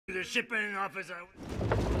the shipping officer.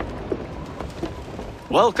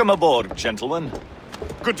 Welcome aboard, gentlemen.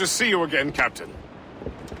 Good to see you again, Captain.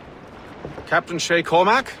 Captain Shay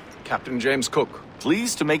Cormac, Captain James Cook.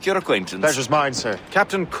 Pleased to make your acquaintance. Pleasure's mine, sir.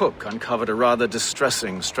 Captain Cook uncovered a rather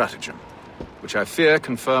distressing stratagem, which I fear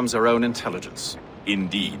confirms our own intelligence.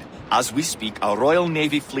 Indeed. As we speak, our Royal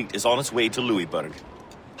Navy fleet is on its way to Louisburg.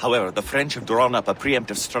 However, the French have drawn up a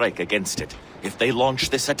preemptive strike against it if they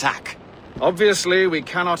launch this attack. Obviously, we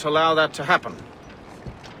cannot allow that to happen.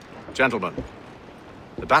 Gentlemen,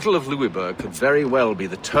 the Battle of Louisburg could very well be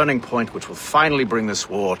the turning point which will finally bring this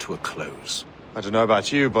war to a close. I don't know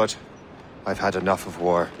about you, but I've had enough of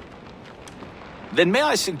war. Then may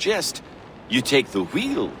I suggest you take the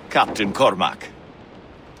wheel, Captain Cormac?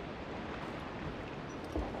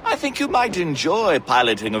 I think you might enjoy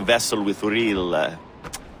piloting a vessel with real,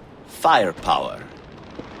 firepower.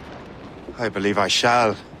 I believe I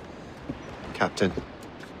shall, Captain.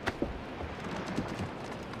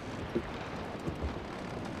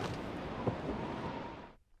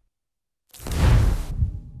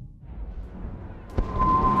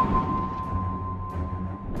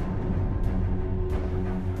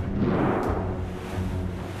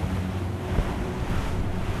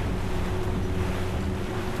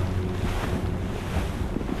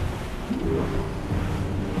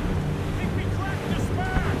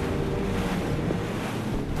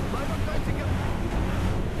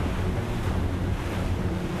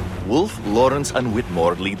 Wolfe, Lawrence, and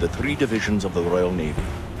Whitmore lead the 3 divisions of the Royal Navy.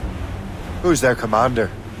 Who's their commander?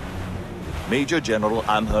 Major General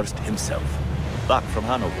Amherst himself, back from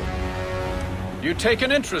Hanover. You take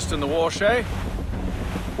an interest in the war, Shay?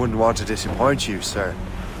 Wouldn't want to disappoint you, sir.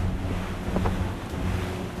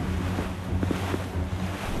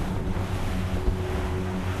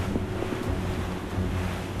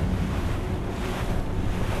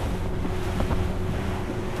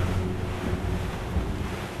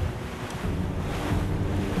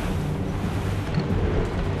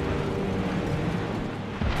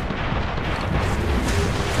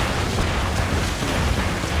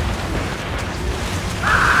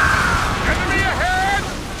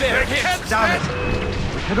 Damn it!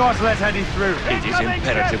 We cannot let any through. It is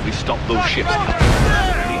imperative we stop those ships. The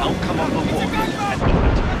outcome of the war will depend on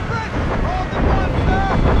it.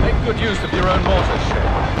 Make good use of your own mortars, Shay.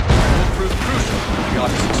 It will prove crucial if we are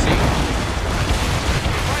to succeed.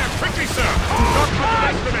 Fire quickly, sir! Do not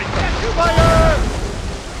underestimate them! Fire!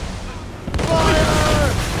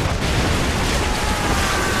 Fire!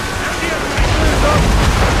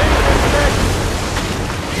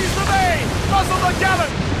 Ease the main! Muzzle the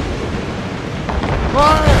gallant!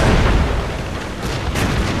 Fire!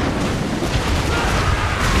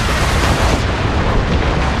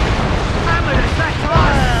 Hammer the set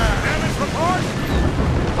fire! Damage report!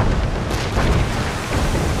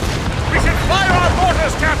 We should fire our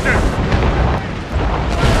mortars, Captain!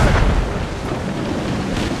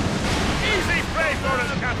 Easy play for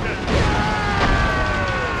us, Captain!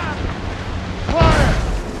 Fire!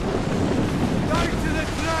 Down to the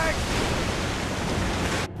flag!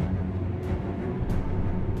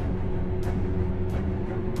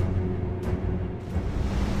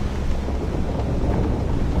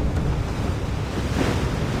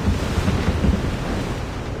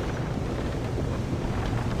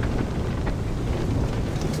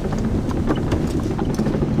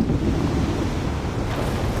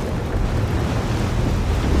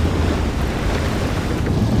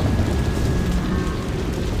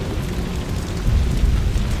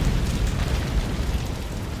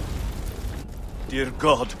 Dear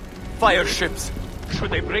God, fire ships!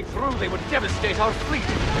 Should they break through, they would devastate our fleet.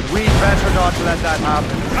 We'd better not let that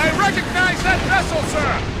happen. I recognize that vessel,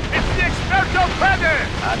 sir! It's the Experto Pede!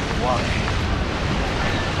 And why?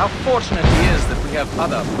 How fortunate he is that we have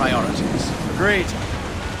other priorities. Agreed.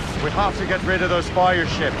 We have to get rid of those fire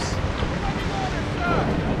ships.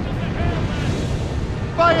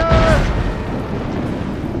 Fire!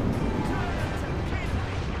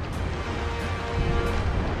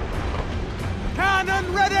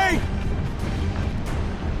 Cannon ready!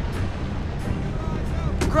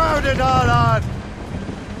 Crowded all on!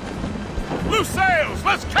 Loose sails!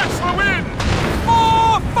 Let's catch the wind!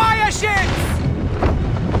 More fire ships!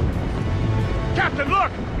 Captain,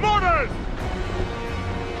 look! Mortars!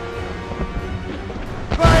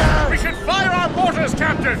 Fire! We should fire our mortars,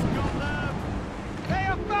 Captain! They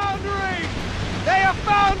are foundering! They are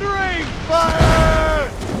foundering! Fire!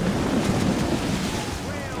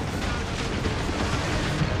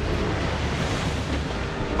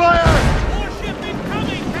 Fire! More ship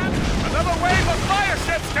incoming, Captain! Another wave of fire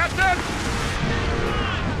ships, Captain!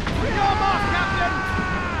 Bring them off, Captain!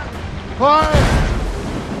 Fire!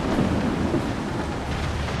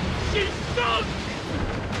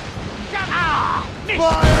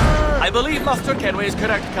 Fire! I believe Master Kenway is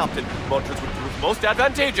correct, Captain. Mortars would prove most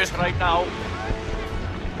advantageous right now.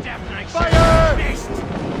 Fire! Beast!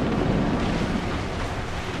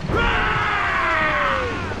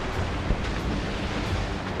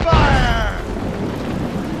 Fire!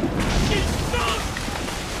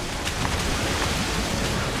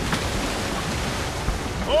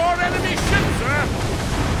 More enemy ships, sir!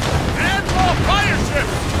 And more fire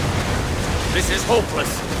ships! This is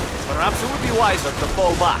hopeless. Perhaps it would be wiser to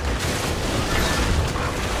fall back.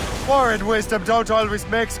 War and wisdom don't always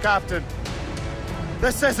mix, Captain.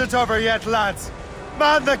 This isn't over yet, lads.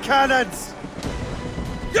 Man the cannons!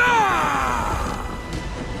 Yeah!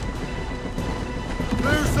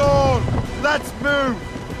 Loose all! Let's move!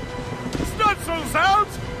 Stunsels out!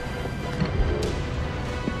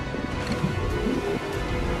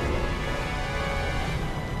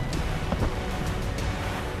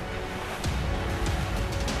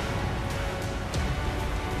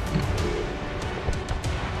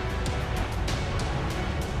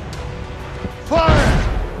 Fire!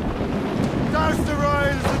 Douse the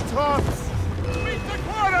royals and tops! Meet the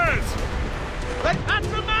quarters!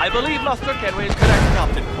 I believe Master Kenway is correct,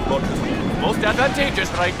 Captain. Mortars would prove most advantageous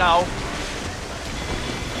right now.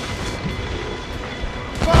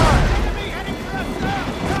 Fire!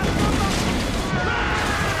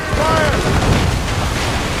 Fire!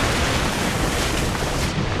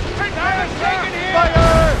 Take fire, taken here!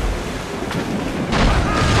 Fire!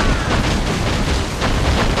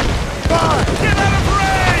 Fire! Get out of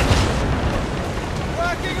range!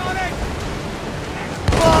 Working on it!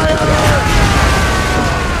 Fire!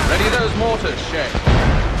 Ready those mortars, Shay.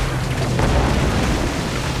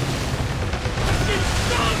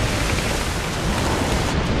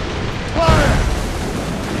 Fire!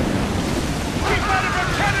 Keep out of her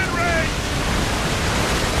cannon range!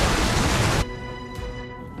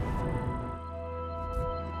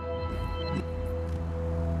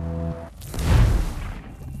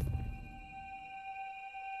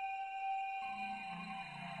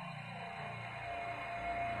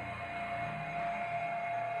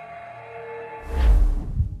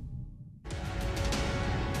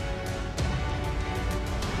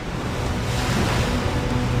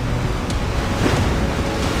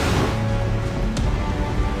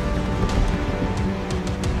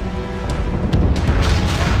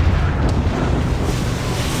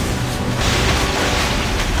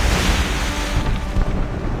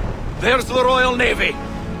 There's the Royal Navy.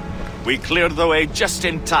 We cleared the way just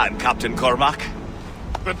in time, Captain Cormac.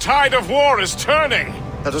 The tide of war is turning!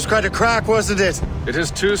 That was quite a crack, wasn't it? It is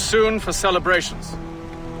too soon for celebrations.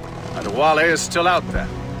 Adewale is still out there.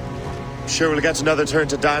 Sure we'll get another turn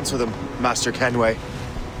to dance with him, Master Kenway.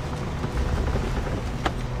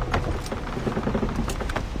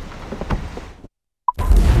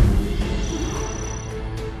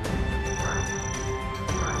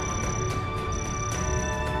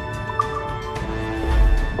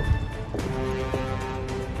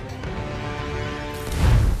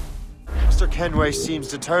 Master Kenway seems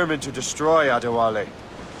determined to destroy Adewale.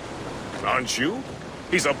 Aren't you?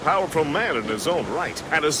 He's a powerful man in his own right,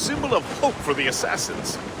 and a symbol of hope for the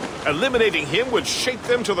assassins. Eliminating him would shake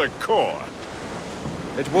them to the core.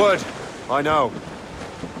 It would, I know.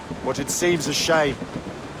 But it seems a shame.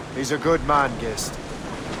 He's a good man, Gist.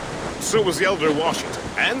 So was the Elder Washington,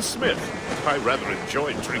 and Smith. I rather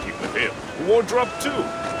enjoyed drinking with him. Wardrop too,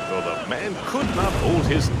 though the man could not hold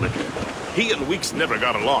his liquor. He and Weeks never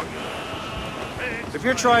got along. If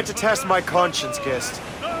you're trying to test my conscience, Gist,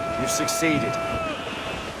 you've succeeded.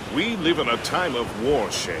 We live in a time of war,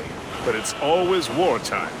 Shay, but it's always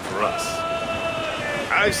wartime for us.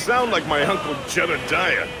 I sound like my Uncle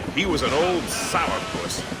Jedediah. He was an old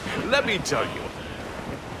sourpuss. Let me tell you.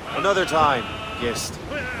 Another time, Gist.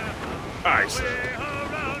 Aye, sir.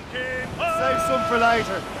 Save some for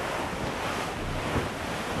later.